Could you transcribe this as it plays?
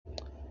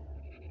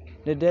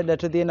Nĩndĩrenda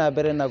tũthiĩ na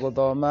mbere na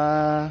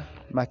gũthoma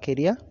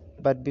makĩria,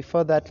 but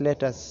before that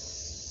let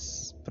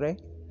us pray.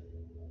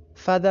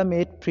 Father,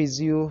 may it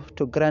please you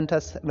to grant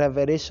us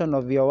revelation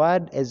of your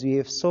word as we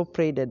have so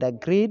prayed and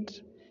agreed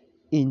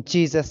in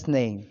Jesus'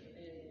 name.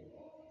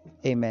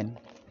 Amen.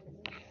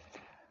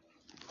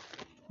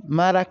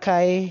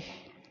 Malachi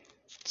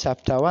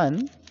chapter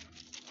 1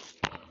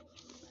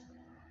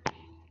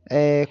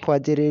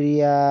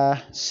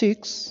 kuanzia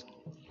 6.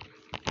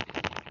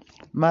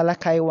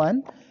 Malachi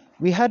 1.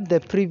 We had the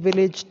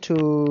privilege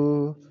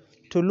to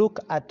look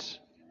at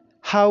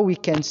how we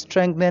can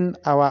strengthen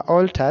our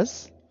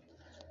altars.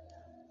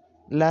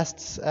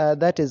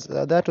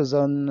 That was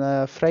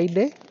on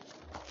Friday,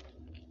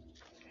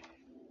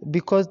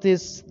 because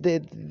this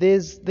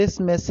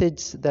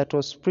message that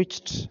was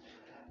preached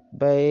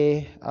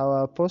by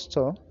our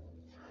apostle,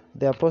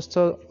 the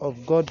apostle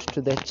of God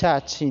to the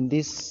church in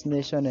this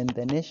nation and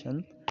the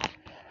nation,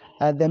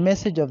 the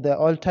message of the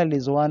altar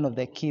is one of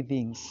the key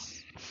things.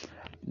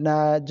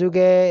 Na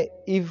juge,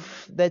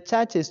 if the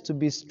church is to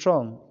be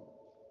strong,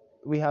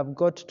 we have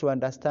got to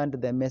understand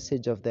the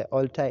message of the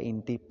altar in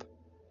deep.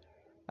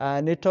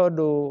 Nĩ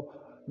tondũ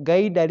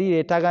Ngai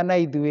ndarirĩtaga na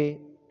ithuĩ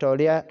ta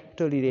ũrĩa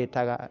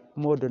tũrirĩtaga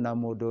mũndũ na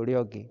mũndũ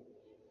ũrĩa ũngĩ.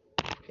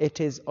 It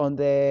is on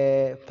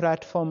the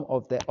platform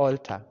of the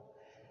altar.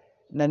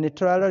 Na nĩ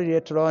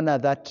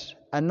tũrona that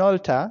an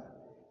altar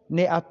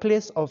nĩ a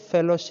place of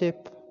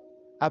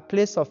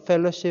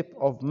fellowship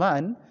of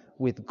man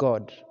with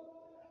God.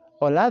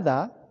 Or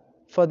rather,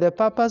 for the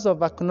purpose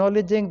of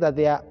acknowledging that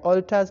there are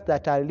altars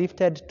that are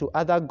lifted to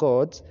other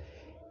gods,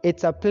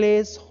 it's a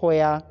place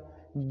where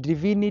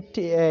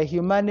divinity,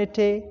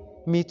 humanity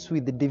meets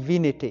with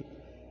divinity.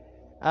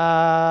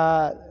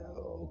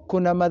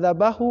 Kuna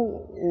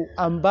madhabahu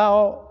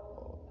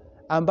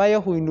ambayo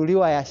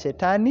huinuliwa ya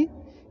shetani,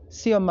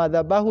 sio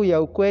madhabahu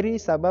ya ukweli,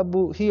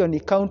 sababu hiyo ni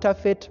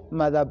counterfeit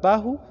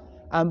madhabahu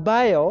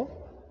ambayo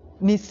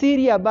ni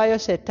siri ambayo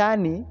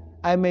shetani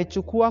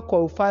amechukua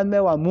kwa ufalme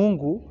wa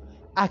Mungu,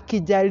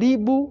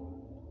 akijaribu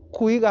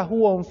kuiga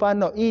huo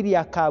mfano ili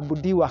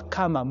akaabudiwa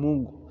kama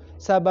Mungu.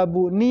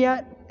 Sababu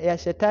nia ya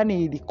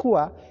shetani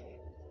ilikuwa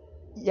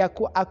ya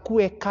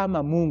akue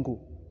kama Mungu,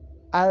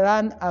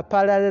 run a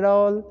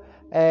parallel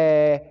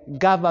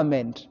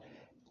government.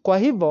 Kwa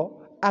hivyo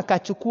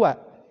akachukua,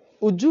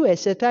 ujue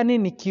shetani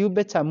ni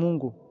kiumbe cha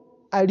Mungu,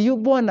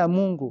 aliumbwa na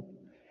Mungu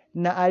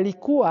na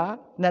alikuwa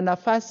na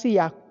nafasi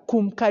ya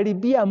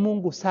kumkaribia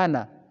Mungu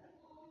sana,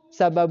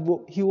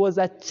 sababu he was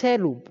a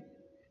cherub,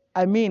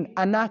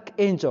 an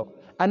archangel.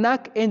 An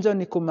archangel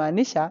ni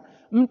kumaanisha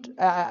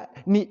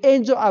ni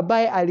angel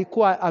ambaye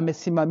alikuwa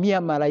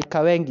amesimamia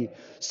malaika wengi.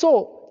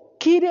 So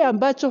kile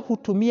ambacho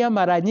hutumia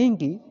mara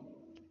nyingi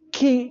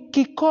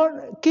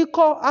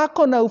kiko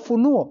ako na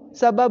ufunuo,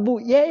 sababu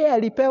yeye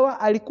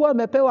alikuwa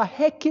amepewa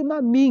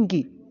hekima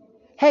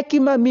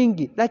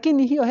mingi,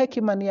 lakini hiyo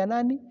hekima ni ya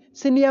nani?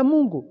 Si ni ya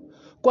Mungu.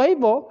 Kwa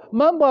hivyo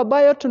mambo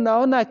ambayo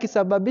tunaona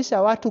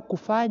akisababisha watu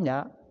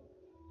kufanya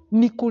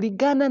ni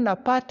kulingana na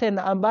pattern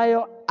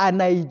ambayo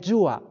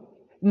anaijua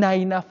na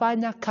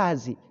inafanya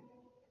kazi,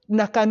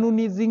 na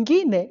kanuni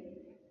zingine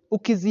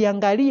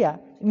ukiziangalia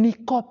ni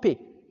kopi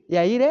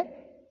ya ile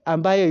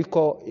ambayo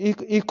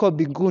iko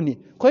mbinguni.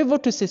 Kwa hivyo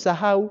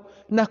tusisahau,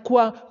 na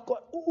kwa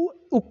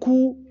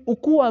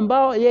ukuu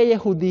ambao yeye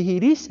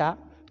hudhihirisha,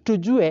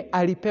 tujue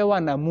alipewa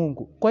na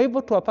Mungu. Kwa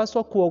hivyo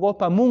tuwapaswa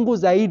kuogopa Mungu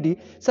zaidi,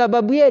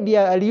 sababu yeye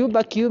ndiye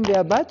aliumba kiumbe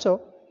ambacho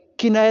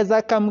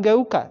kinaweza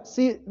kamgeuka.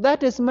 See,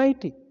 that is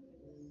mighty.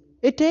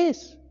 It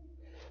is.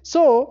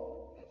 So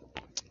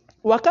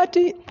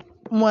wakati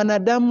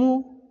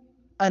mwanadamu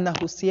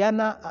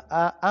anahusiana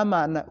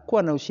ama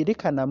anakuwa na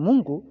ushirika na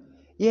Mungu,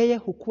 yeye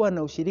hukuwa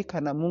na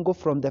ushirika na Mungu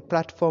from the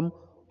platform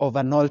of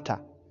an altar.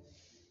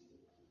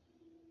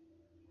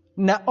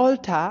 Na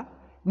altar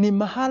ni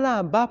mahala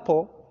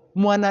ambapo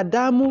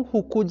mwanadamu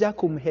hukuja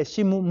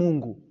kumheshimu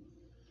Mungu.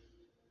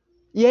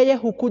 Yeye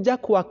hukuja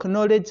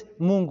ku-acknowledge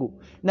Mungu.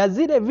 Na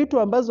zile vitu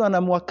ambazo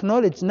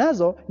anamu-acknowledge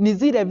nazo ni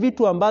zile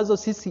vitu ambazo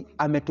sisi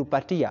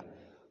ametupatia.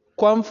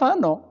 Kwa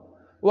mfano,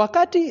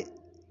 wakati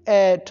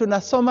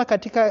tunasoma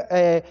katika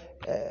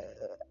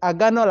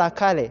Agano la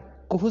Kale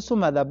kuhusu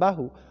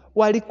madhabahu,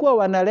 walikuwa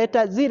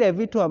wanaleta zile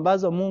vitu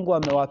ambazo Mungu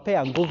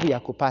amewapea nguvu ya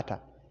kupata.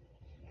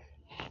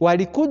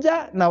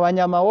 Walikuja na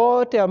wanyama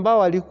wote ambao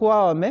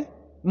walikuwa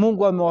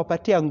Mungu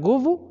amewapatia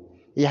nguvu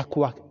ya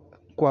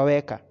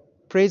kuwaweka.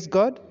 Praise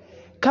God.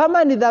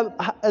 Kama ni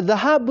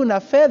dhahabu na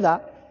fedha,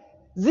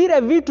 zile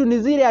vitu ni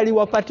zile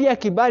aliwapatia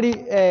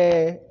kibali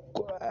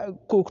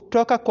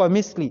kutoka kwa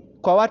Misri,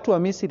 kwa watu wa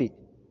Misri.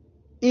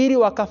 Ili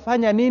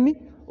wakafanya nini?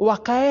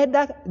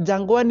 Wakaenda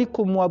jangwani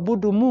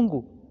kumwabudu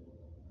Mungu.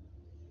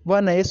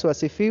 Bwana Yesu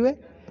asifiwe.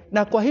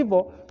 Na kwa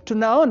hivyo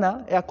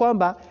tunaona ya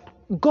kwamba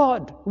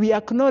God, we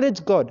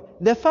acknowledge God.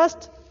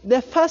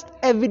 The first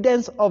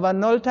evidence of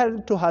an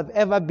altar to have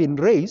ever been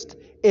raised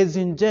is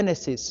in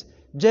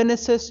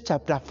Genesis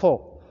chapter 4,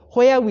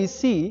 where we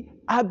see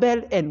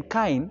Abel and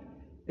Cain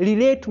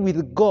relate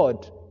with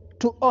God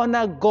to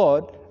honor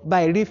God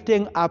by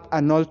lifting up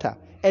an altar.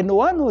 And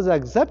one was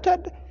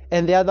accepted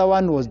and the other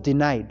one was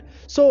denied.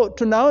 So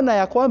tunaona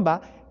ya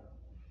kwamba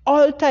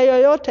altar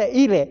yoyote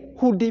ile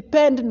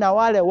hudepend na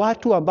wale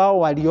watu ambao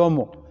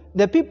waliomo,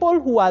 the people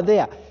who are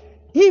there.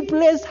 Hii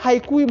place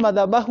haikui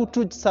madhabahu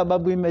tu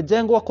sababu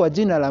imejengwa kwa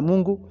jina la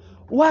Mungu.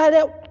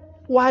 Wale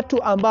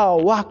watu ambao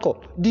wako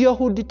ndio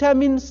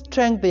hudetermine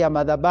strength ya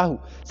madhabahu,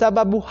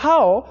 sababu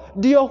hao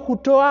ndio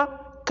hutoa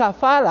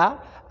kafara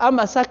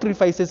ama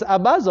sacrifices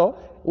ambazo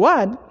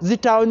one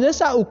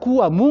zitaonyesha ukuu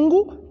wa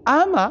Mungu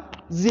ama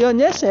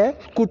zionyeshe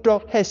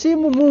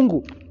kutoheshimu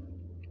Mungu.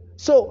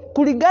 So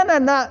kulingana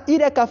na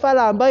ile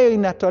kafara ambayo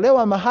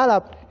inatolewa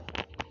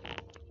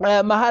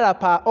mahala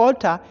pa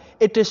altar,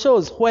 it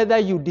shows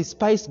whether you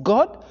despise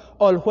God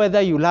or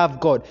whether you love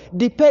God,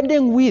 depending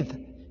with,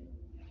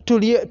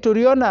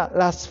 tuliona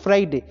last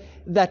Friday,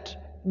 that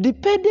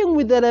depending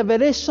with the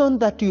revelation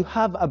that you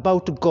have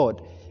about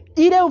God,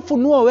 ile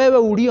ufunuo wewe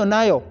ulio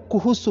nayo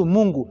kuhusu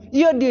Mungu,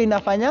 hiyo ndio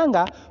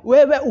inafanyanga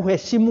wewe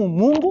uheshimu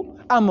Mungu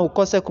ama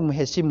ukose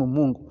kumheshimu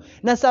Mungu.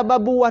 Na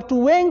sababu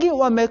watu wengi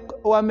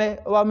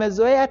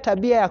wamezoea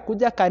tabia ya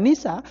kuja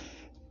kanisa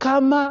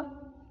kama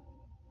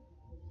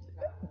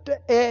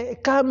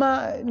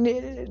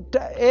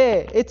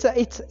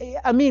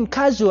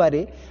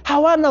casually,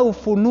 hawana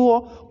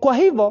ufunuo. Kwa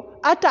hivyo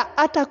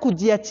hata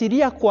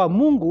kujiachilia kwa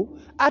Mungu,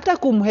 hata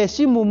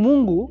kumheshimu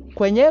Mungu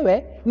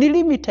kwenyewe ni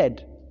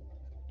limited.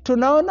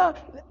 Tunaona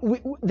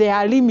they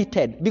are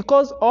limited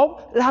because of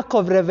lack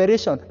of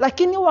revelation.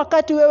 Lakini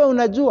wakati wewe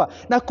unajua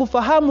na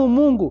kufahamu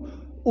Mungu,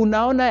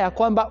 unaona ya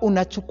kwamba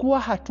unachukua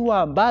hatua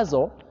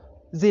ambazo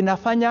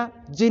zinafanya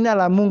jina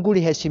la Mungu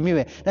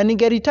liheshimiwe. Na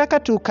ningelitaka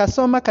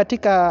tukasoma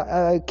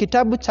katika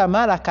kitabu cha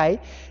Malakai,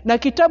 na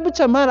kitabu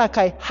cha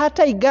Malakai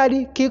hata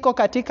igali kiko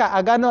katika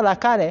Agano la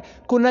Kale,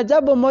 kuna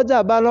jambo moja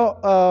ambalo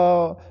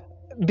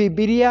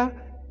Biblia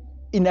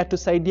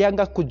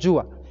inatusaidianga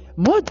kujua.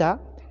 Moja,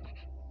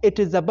 it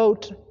is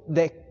about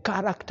the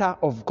character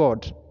of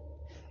God.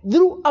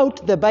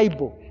 Throughout the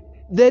Bible,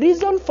 the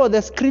reason for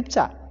the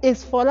scripture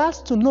is for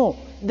us to know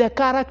the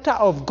character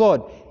of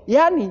God.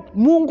 Yani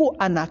Mungu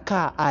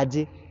anakaa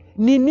aje,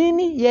 ni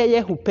nini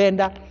yeye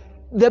hupenda.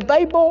 The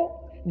Bible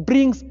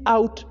brings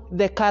out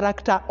the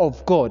character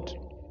of God.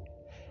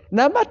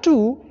 Number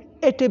two,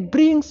 it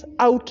brings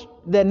out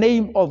the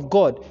name of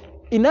God.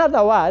 In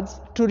other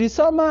words,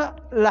 tulisoma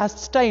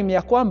last time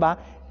ya kwamba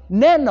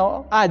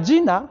neno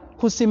jina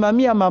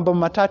husimamia mambo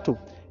matatu.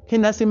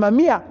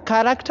 Inasimamia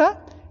character,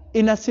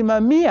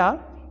 inasimamia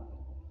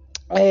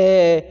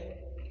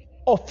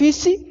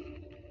ofisi,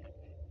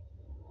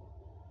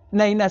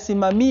 na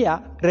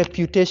inasimamia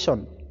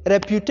reputation.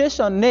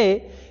 Reputation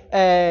ne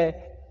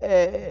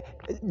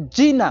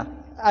jina,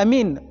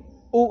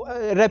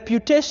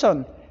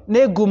 reputation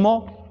ne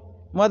gumo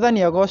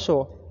mwathani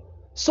agocwo.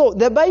 So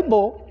the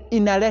Bible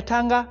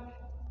inaletanga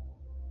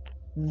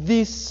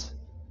these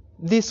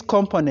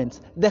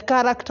components: the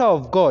character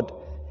of God,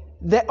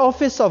 the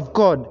office of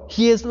God.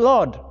 He is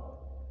Lord.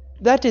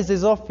 That is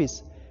his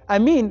office.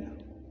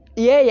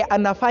 Yeye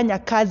anafanya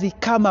kazi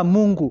kama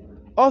Mungu.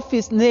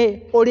 Office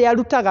ne uri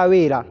arutaga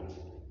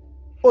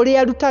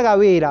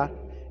wira,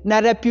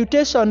 na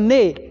reputation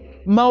ne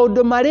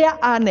maundu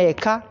maria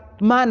aneka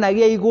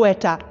managia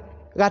igweta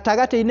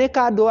gatagati-ini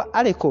ka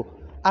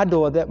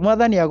andu othe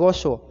mwathani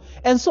agocwo.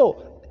 And so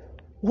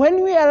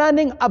when we are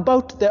learning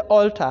about the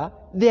altar,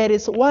 there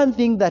is one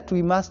thing that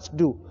we must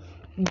do.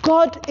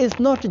 God is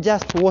not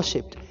just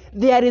worshipped.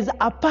 There is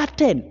a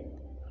pattern.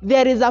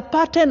 There is a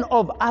pattern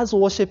of us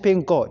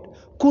worshiping God.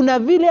 Kuna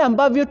vile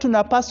ambavyo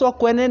tunapaswa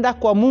kuenenda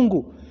kwa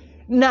Mungu.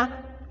 Na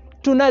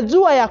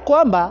tunajua ya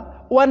kwamba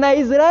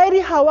Wanaisraeli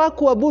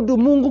hawakuabudu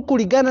Mungu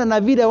kulingana na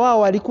vile wao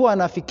walikuwa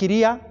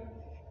wanafikiria.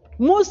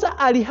 Musa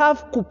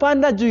alihave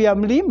kupanda juu ya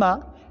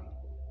mlima,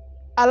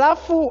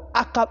 alafu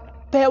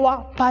akapewa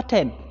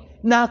pattern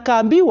na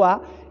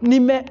akaambiwa,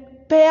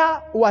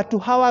 nimepea watu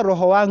hawa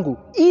roho wangu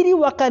ili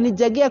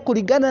wakanijegea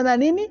kulingana na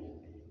nini?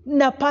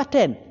 Na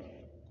pattern.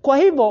 Kwa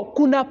hivyo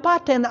kuna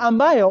pattern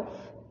ambayo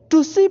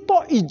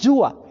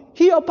tusipoijua,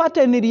 hiyo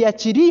pattern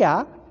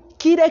iliachilia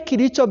kile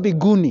kilicho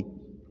biguni,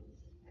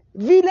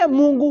 vile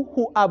Mungu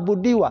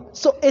huabudiwa.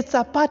 So it's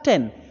a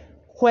pattern.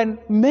 When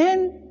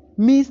men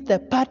miss the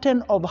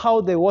pattern of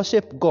how they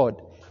worship God,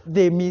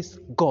 they miss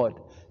God.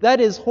 That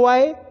is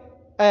why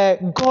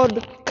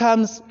God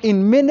comes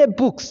in many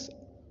books,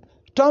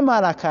 to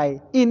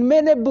Malachi, in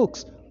many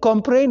books,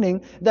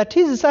 complaining that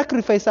his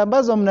sacrifice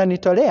ambazo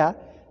mnanitolea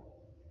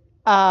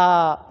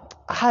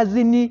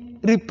hazini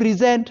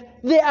represent,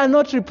 they are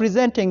not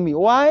representing me.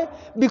 Why?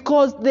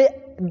 Because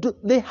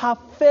they have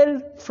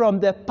failed from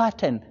the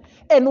pattern.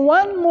 And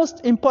one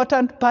most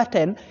important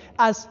pattern,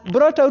 as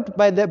brought out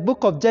by the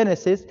book of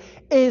Genesis,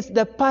 is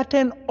the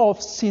pattern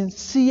of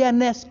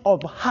sincereness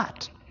of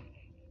heart.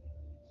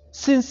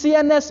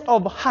 Sincereness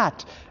of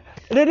heart.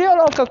 Rĩrĩa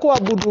ũroka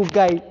kuabudu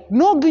Ngai,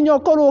 no nginya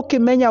ũkorwo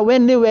ũkĩmenya we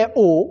nĩwe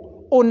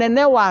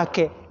ũnene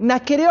wake, na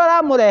kĩrĩa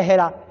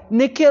ũramũrehera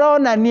nĩ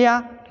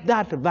kĩronania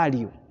that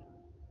value.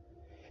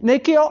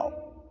 Nikio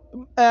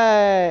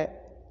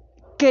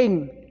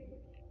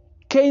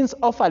Cain's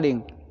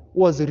offering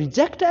was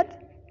rejected,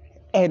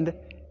 and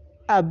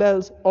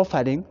Abel's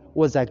offering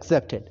was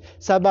accepted.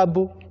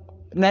 Sababu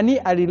nani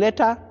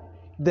alileta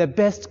the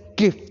best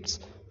gifts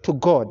to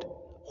God,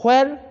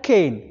 while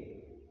Cain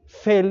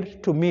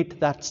failed to meet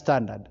that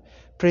standard.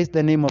 Praise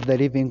the name of the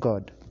living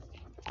God.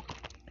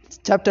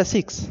 Verse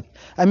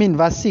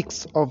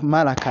 6 of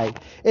Malachi.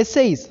 It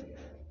says,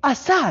 a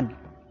son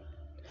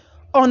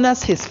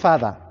honors his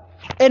father,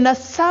 and a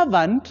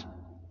servant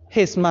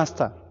his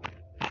master.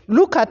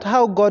 Look at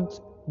how God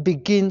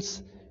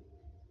begins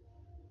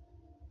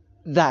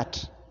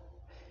that.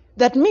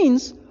 That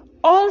means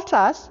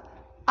altars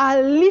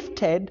are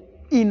lifted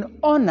in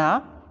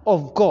honor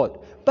of God.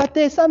 But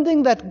there's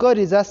something that God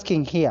is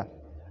asking here.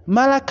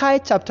 Malachi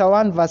chapter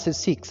 1 verse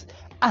 6.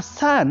 A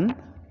son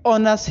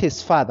honors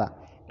his father,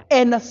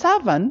 and a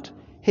servant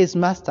his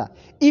master.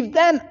 If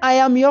then I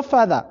am your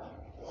father,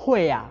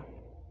 where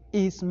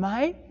is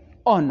my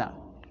honor?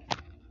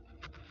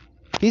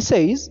 He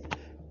says,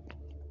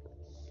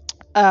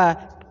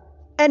 and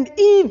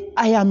if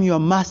I am your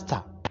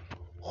master,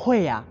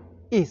 where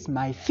is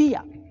my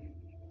fear?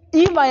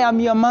 If I am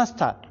your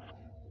master,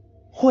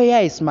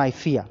 where is my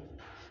fear?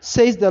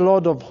 Says the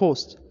Lord of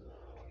hosts.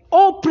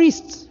 O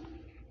priests,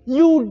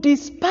 you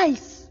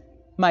despise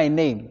my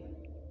name.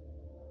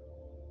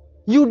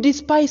 You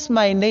despise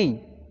my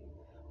name.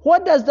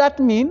 What does that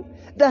mean?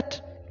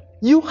 That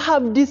you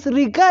have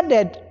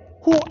disregarded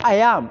who I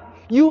am.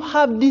 You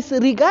have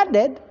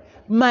disregarded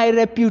my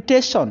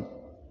reputation.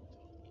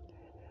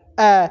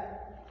 I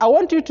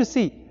want you to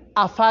see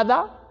a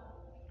father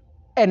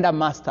and a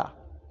master.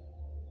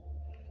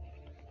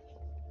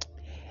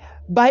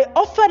 By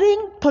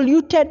offering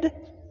polluted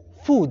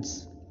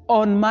foods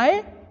on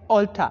my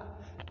altar,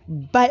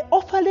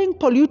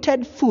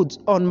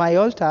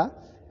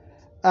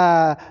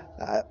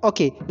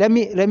 let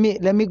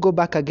me go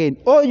back again.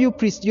 Oh, you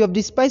priests, you have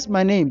despised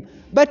my name.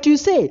 But you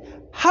say,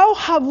 how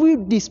have we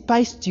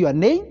despised your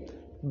name?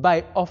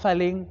 By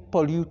offering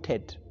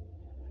polluted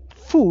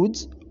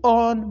foods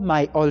on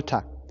my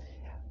altar.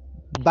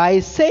 By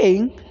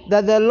saying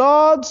that the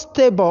Lord's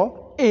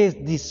table is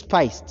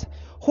despised.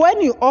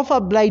 When you offer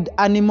blind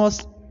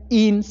animals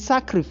in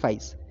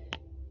sacrifice,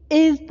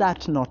 is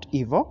that not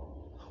evil?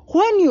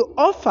 When you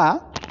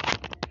offer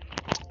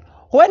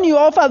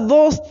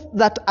those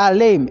that are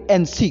lame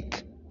and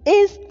sick,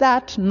 is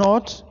that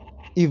not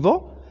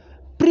evil?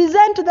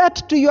 Present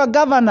that to your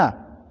governor.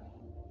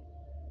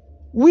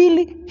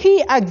 Will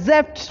he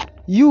accept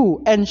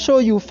you and show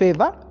you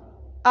favor?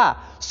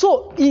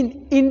 So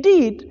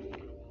indeed,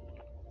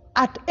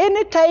 at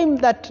any time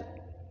that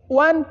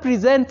one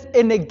presents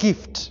any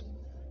gift,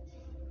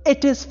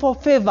 it is for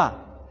favor.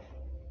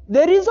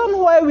 The reason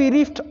why we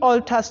lift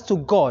altars to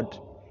God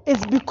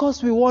is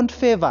because we want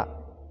favor.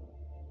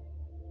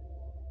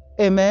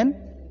 Amen?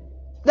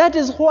 That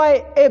is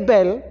why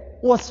Abel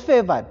was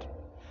favored.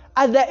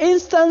 At the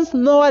instance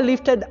Noah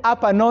lifted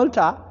up an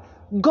altar,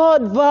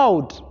 God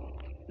vowed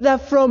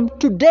that from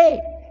today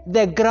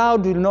the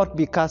ground will not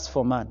be cursed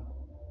for man.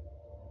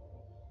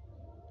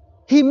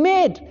 He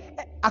made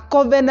a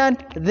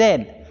covenant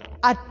then,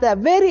 at the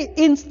very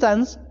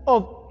instance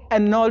of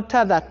an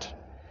altar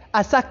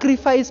a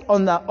sacrifice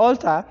on the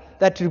altar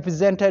that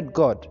represented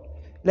God.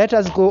 Let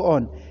us go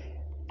on.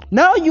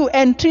 Now you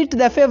entreat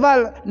the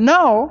favor,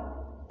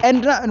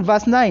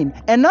 verse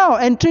 9, and now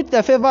entreat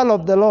the favor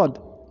of the Lord,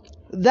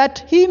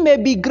 that he may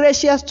be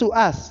gracious to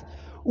us.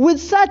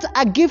 With such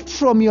a gift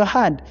from your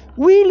hand,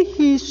 will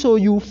he show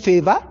you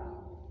favor?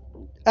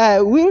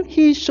 Will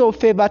he show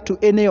favor to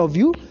any of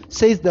you,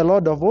 says the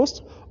Lord of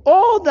hosts?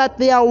 Oh, that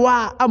there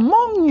were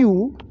among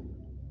you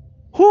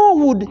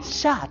who would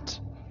shut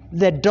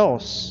the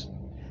doors,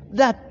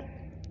 that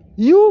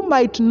you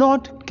might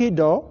not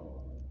kindle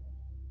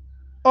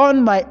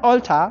on my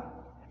altar,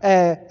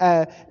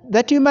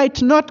 that you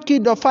might not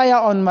kindle fire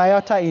on my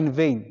altar in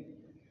vain.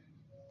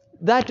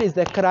 That is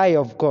the cry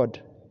of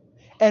God.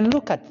 And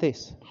look at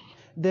this.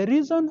 The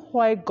reason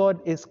why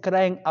God is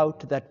crying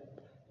out that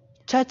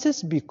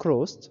churches be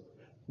closed,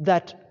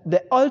 that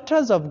the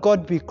altars of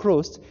God be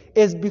closed,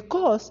 is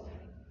because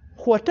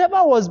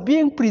whatever was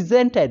being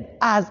presented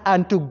as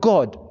unto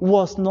God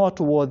was not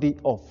worthy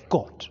of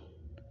God.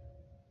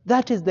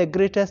 That is the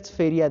greatest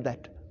failure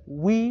that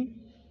we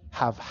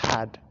have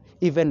had,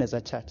 even as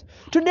a church.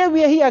 Today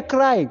we are here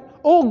crying,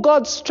 oh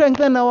God,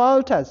 strengthen our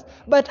altars.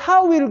 But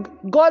how will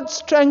God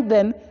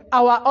strengthen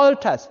our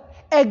altars?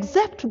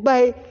 Except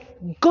by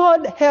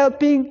God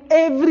helping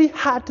every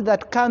heart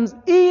that comes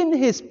in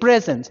his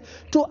presence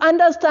to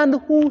understand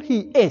who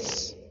he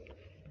is.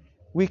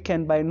 We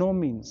can by no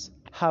means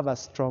have a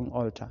strong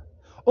altar.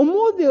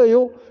 Umuthi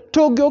uyu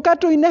tungioka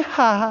tuine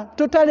haha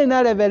tutari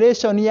na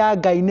revelation ya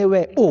Ngai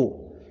niwe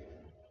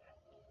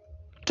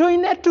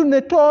tuine tu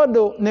ni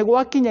tondu ni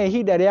gwakinya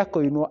ihinda ria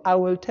kuinwo. I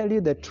will tell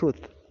you the truth,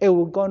 it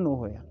will go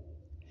nowhere.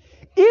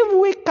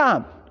 If we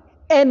come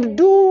and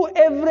do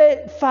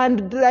every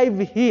fund drive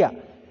here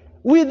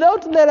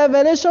without the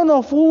revelation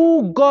of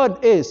who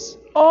God is,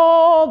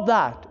 all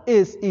that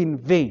is in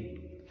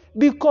vain.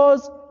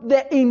 Because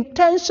the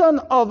intention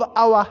of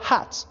our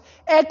hearts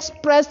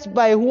expressed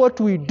by what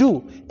we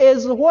do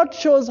is what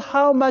shows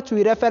how much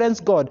we reference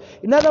God.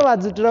 In other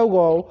words,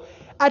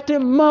 ati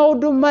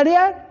maundu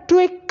maria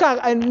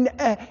twika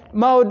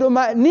maundu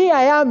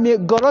nia ya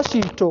ngoro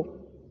citũ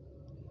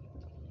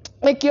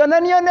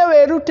ikionanio nĩ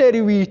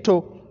wĩrutĩri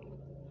witũ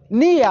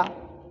nia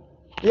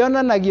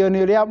yonanagio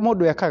nĩ ũrĩa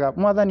mũndũ ekaga.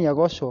 Mwathani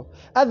agocwo.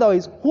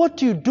 Otherwise,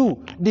 what you do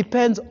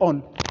depends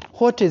on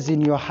what is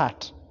in your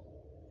heart.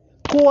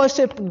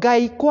 Worship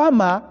Ngai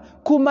kwama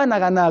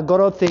kumanaga na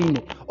ngoro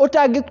thĩinĩ.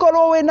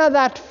 Ũtangĩkorwo wĩna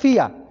that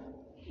fear,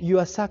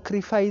 your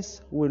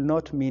sacrifice will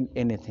not mean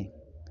anything.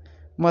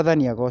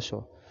 Mwathani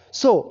agocwo.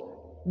 So,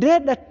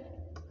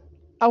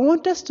 I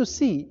want us to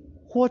see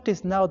what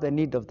is now the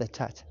need of the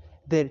church.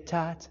 The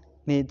church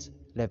needs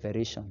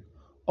revelation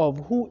of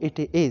who it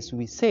is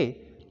we say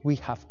we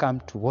have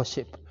come to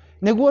worship.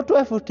 Nĩguo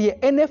twebutie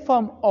any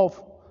form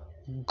of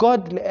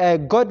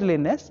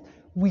godliness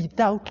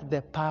without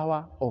the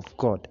power of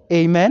God.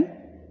 Amen.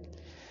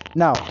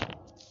 Now,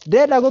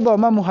 ndĩrenda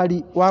gũthoma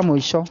mũhari wa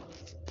mũico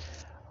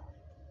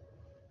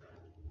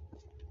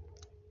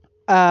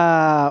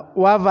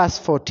wa verse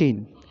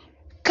 14.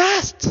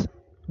 Cast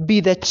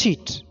be the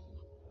cheat,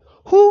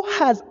 who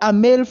has a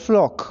male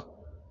flock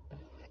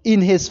in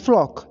his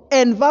flock,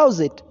 and vows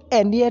it,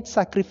 and yet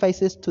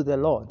sacrifices to the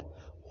Lord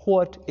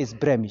what is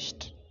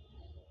blemished.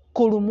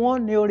 Kũrumwo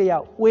nĩ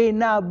ũrĩa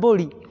wĩna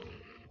mbũri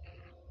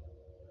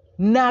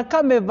na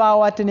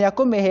akamĩvao atĩ nĩ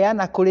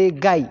akũmĩheana kũrĩ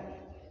Ngai,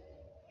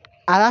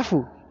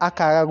 alafu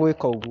akaga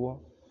gwĩka ũguo,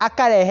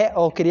 akarehe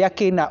o kĩrĩa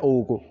kĩna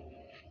ũgũ.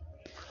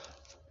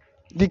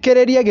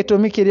 Thikĩrĩria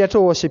gĩtũmi kĩrĩa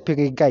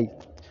tũworshipage Ngai.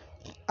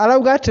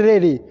 Arauga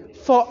atĩrĩrĩ,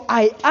 for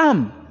I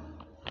am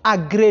a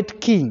great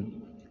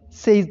king,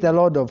 says the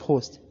Lord of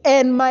hosts,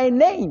 and my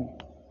name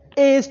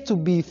is to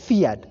be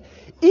feared.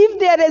 If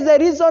there is a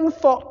reason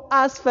for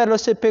us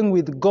fellowshipping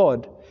with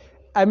God,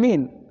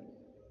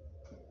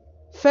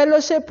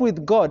 fellowship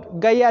with God,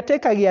 Ngai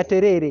atekagia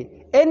atĩrĩrĩ,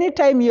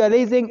 anytime you are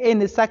raising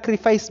any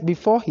sacrifice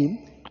before Him,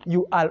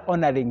 you are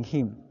honoring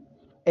Him.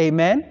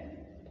 Amen.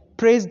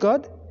 Praise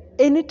God.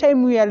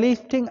 Anytime we are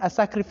lifting a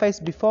sacrifice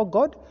before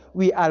God,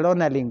 we are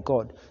honoring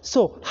God.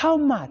 So, how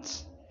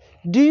much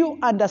do you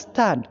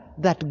understand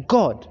that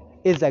God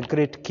is a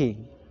great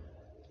king?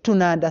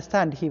 Tuna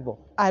understand hivyo.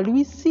 Are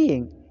we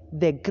seeing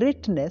the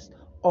greatness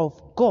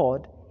of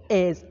God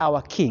as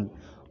our king?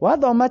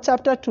 Wathoma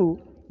chapter 2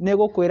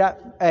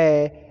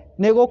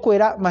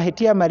 nĩgũkwĩra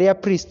mahĩtia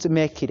marĩa priest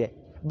mekire.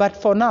 But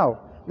for now,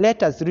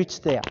 let us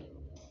reach there.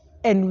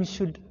 And we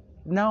should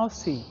now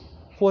see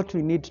what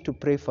we need to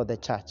pray for the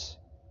church.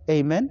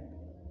 Amen.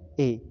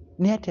 Nĩ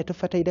atĩa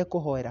tũbataire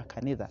kũhoera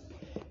kanitha.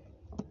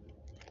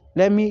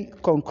 Let me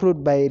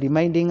conclude by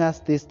reminding us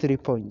these 3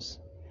 points.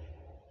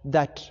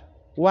 That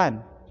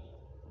 1,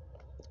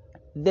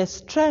 the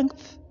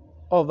strength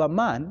of a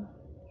man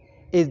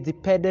is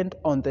dependent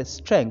on the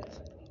strength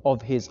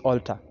of his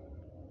altar.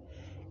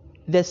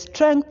 The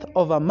strength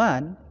of a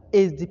man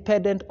is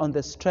dependent on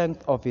the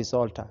strength of his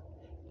altar.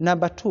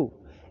 Number 2,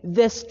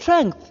 the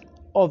strength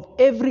of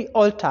every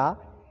altar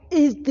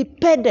is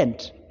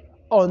dependent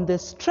on the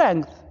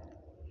strength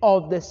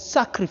of the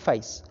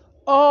sacrifice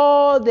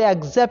or the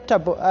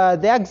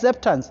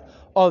acceptance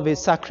of a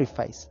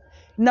sacrifice.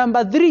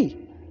 Number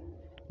 3,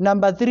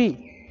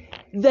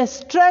 the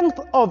strength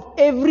of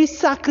every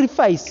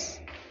sacrifice,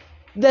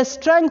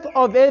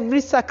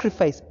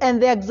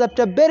 and the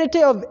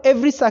acceptability of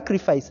every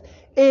sacrifice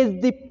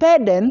is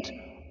dependent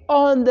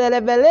on the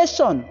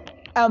revelation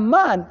a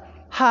man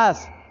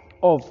has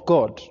of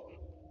God.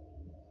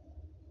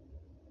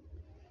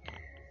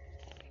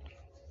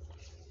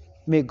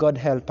 May God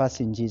help us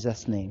in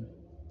Jesus' name.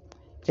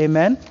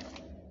 Amen.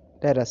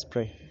 Let us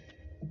pray.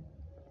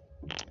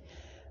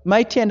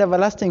 Mighty and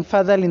everlasting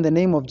Father, in the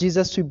name of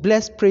Jesus, we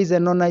bless, praise,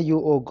 and honor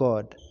you, O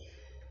God.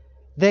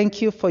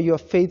 Thank you for your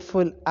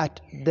faithful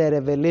at the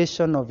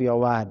revelation of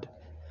your word.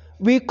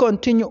 We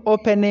continue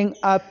opening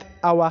up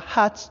our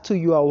hearts to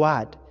your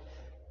word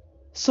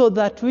so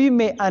that we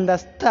may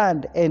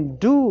understand and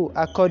do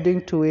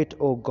according to it,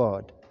 O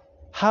God.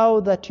 How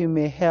that you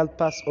may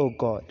help us, O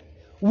God.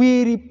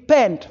 We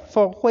repent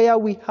for where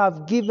we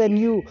have given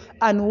you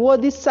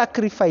unworthy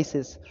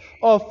sacrifices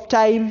of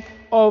time,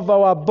 of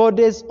our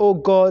bodies, O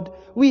God.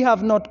 We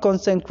have not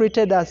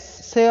consecrated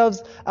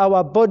ourselves,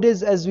 our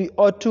bodies as we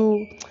ought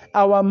to.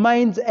 Our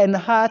minds and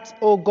hearts,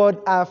 O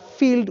God, are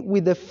filled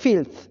with the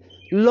filth.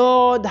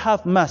 Lord,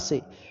 have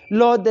mercy.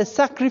 Lord, the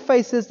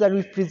sacrifices that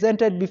we've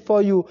presented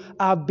before you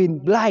have been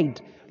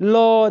blind.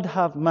 Lord,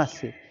 have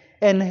mercy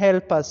and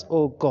help us,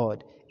 O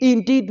God.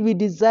 Indeed, we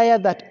desire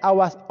that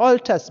our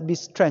altars be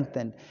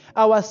strengthened,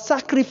 our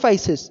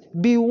sacrifices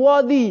be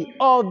worthy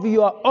of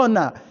your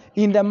honor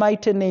in the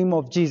mighty name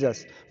of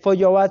Jesus. For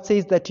your word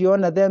says that you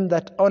honor them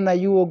that honor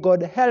you, O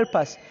God. Help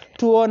us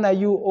to honor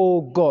you,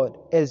 O God,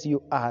 as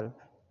you are.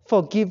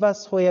 Forgive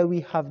us where we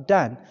have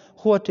done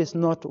what is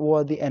not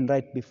worthy and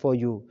right before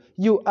you.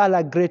 You are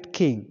a great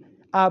King,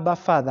 Abba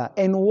Father,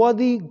 and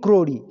worthy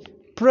glory,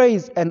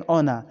 praise, and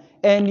honor.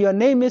 and your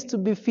name is to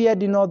be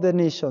feared in all the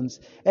nations.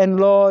 And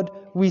Lord,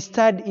 we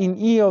stand in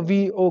awe of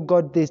you, O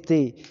God, this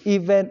day,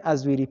 even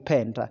as we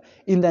repent.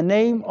 In the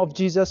name of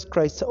Jesus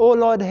Christ, O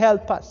Lord,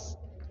 help us.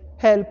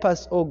 Help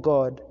us, O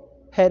God.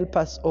 Help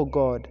us, O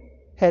God.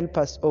 Help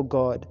us, O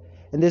God.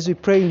 And as we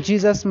pray in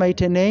Jesus'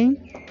 mighty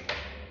name,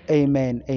 amen.